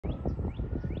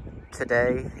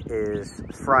Today is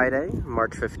Friday,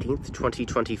 March 15th,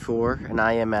 2024, and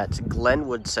I am at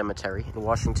Glenwood Cemetery in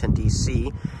Washington, D.C.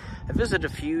 I visited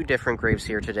a few different graves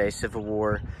here today. Civil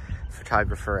War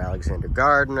photographer Alexander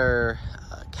Gardner,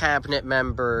 cabinet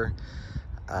member,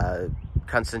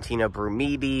 Constantino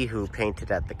Brumidi, who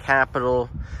painted at the Capitol,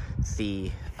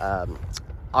 the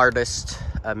artist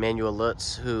Manuel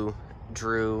Lutz, who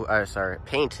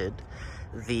painted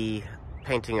the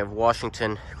painting of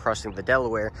Washington crossing the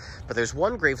Delaware. But there's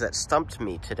one grave that stumped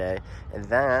me today, and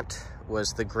that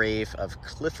was the grave of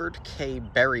Clifford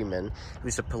Berryman,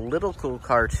 who's a political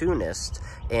cartoonist,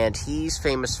 and he's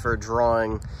famous for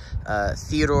drawing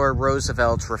Theodore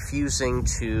Roosevelt refusing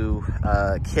to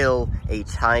kill a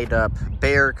tied-up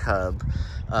bear cub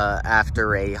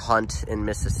after a hunt in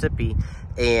Mississippi.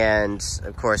 And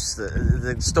of course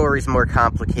the story's more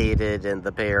complicated, and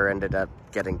the bear ended up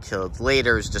getting killed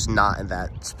later. It's just not in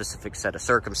that specific set of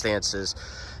circumstances,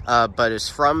 but it's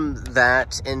from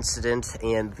that incident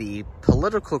and the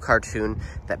political cartoon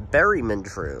that Berryman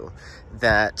drew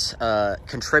that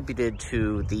contributed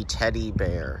to the teddy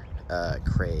bear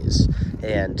craze,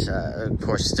 and of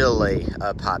course still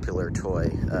a popular toy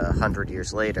 100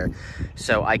 years later.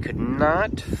 So I could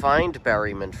not find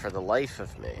Berryman for the life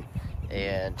of me,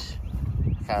 and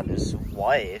found his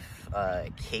wife,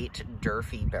 Kate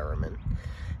Durfee Berryman,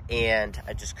 and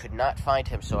I just could not find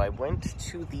him. So I went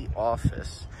to the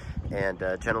office, and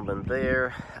a gentleman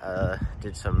there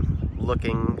did some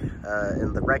looking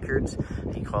in the records.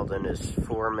 He called in his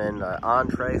foreman,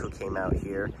 Andre, who came out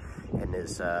here in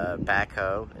his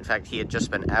backhoe. In fact, he had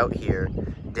just been out here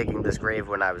digging this grave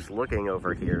when I was looking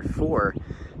over here for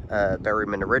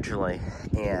Berryman originally,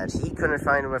 and he couldn't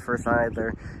find him at first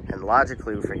either. And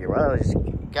logically we figured, well, he's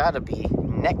got to be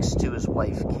next to his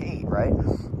wife Kate, right?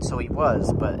 So he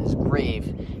was, but his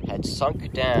grave had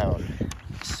sunk down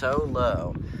so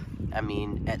low. I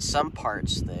mean, at some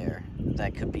parts there,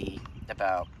 that could be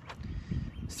about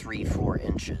 3-4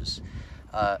 inches.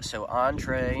 So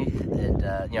Andre, and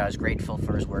I was grateful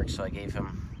for his work, so I gave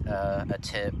him a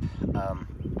tip.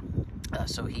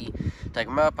 So he dug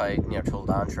him up. I, told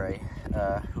Andre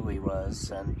who he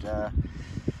was, and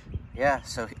yeah,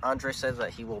 so Andre said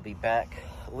that he will be back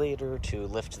later to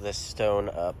lift this stone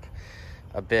up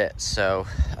a bit. So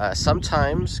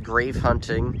sometimes grave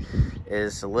hunting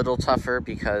is a little tougher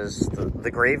because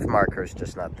the grave marker is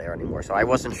just not there anymore. So I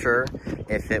wasn't sure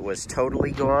if it was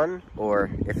totally gone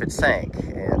or if it sank,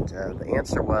 and the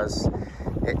answer was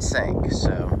it sank.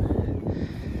 So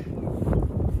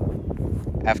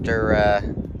after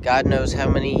God knows how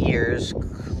many years,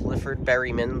 Clifford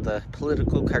Berryman, the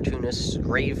political cartoonist's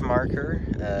grave marker,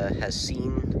 has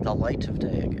seen the light of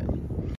day again.